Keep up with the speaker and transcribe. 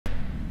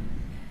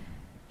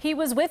He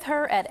was with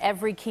her at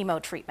every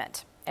chemo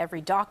treatment,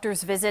 every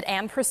doctor's visit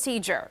and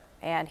procedure,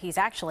 and he's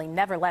actually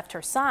never left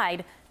her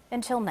side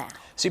until now.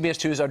 CBS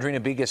 2's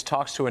Audrina Bigos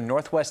talks to a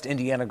Northwest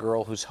Indiana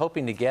girl who's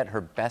hoping to get her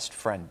best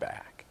friend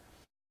back.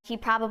 He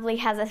probably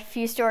has a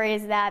few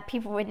stories that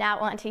people would not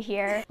want to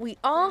hear. We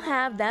all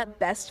have that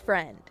best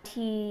friend.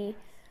 He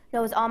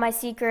knows all my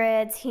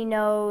secrets. He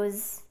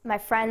knows my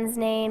friends'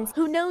 names.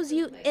 Who knows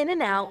you in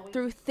and out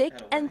through thick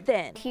and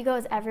thin. He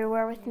goes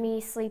everywhere with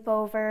me,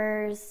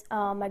 sleepovers,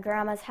 my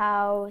grandma's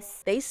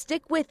house. They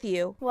stick with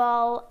you.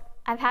 Well,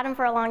 I've had him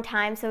for a long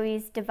time, so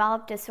he's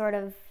developed a sort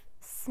of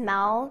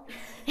smell.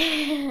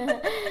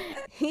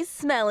 He's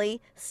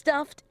smelly,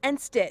 stuffed, and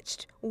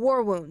stitched.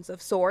 War wounds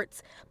of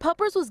sorts.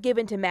 Puppers was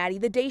given to Maddie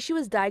the day she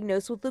was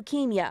diagnosed with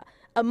leukemia,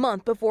 a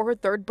month before her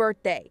 3rd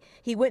birthday.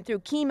 He went through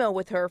chemo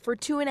with her for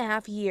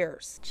 2.5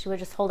 years. She would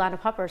just hold on to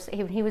Puppers.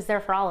 He was there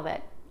for all of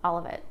it.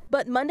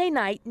 But Monday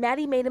night,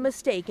 Maddie made a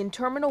mistake in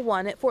Terminal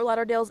 1 at Fort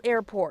Lauderdale's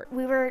airport.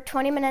 We were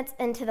 20 minutes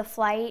into the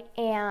flight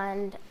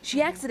and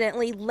she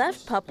accidentally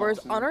left Puppers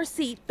on her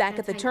seat back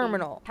at the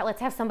terminal.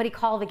 Let's have somebody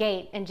call the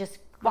gate and just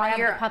while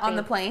you're on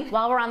the plane?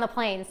 While we're on the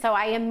plane. So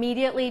I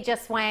immediately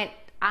just went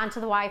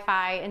onto the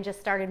Wi-Fi and just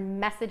started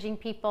messaging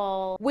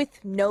people. With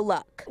no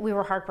luck. We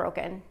were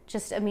heartbroken,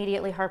 just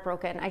immediately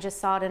heartbroken. I just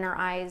saw it in her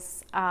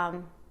eyes.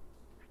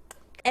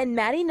 And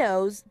Maddie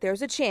knows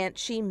there's a chance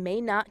she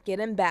may not get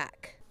him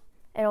back.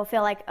 It'll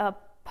feel like a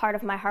part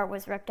of my heart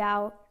was ripped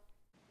out.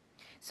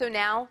 So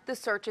now the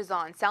search is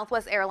on.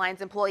 Southwest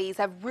Airlines employees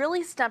have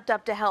really stepped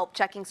up to help,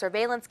 checking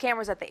surveillance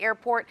cameras at the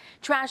airport,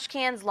 trash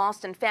cans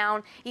lost and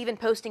found, even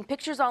posting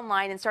pictures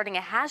online and starting a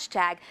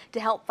hashtag to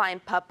help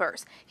find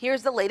Puppers.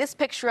 Here's the latest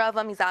picture of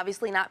him. He's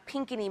obviously not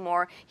pink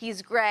anymore.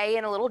 He's gray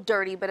and a little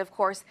dirty, but of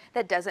course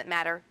that doesn't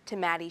matter to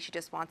Maddie. She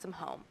just wants him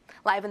home.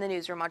 Live in the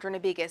newsroom, Audrina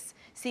Bigos,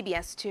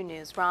 CBS 2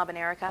 News. Rob and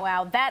Erica.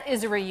 Wow, that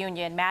is a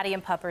reunion, Maddie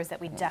and Puppers, that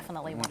we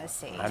definitely want to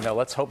see. I know.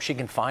 Let's hope she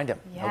can find him.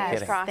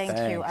 Yes, no kidding.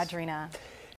 thank you, Audrina.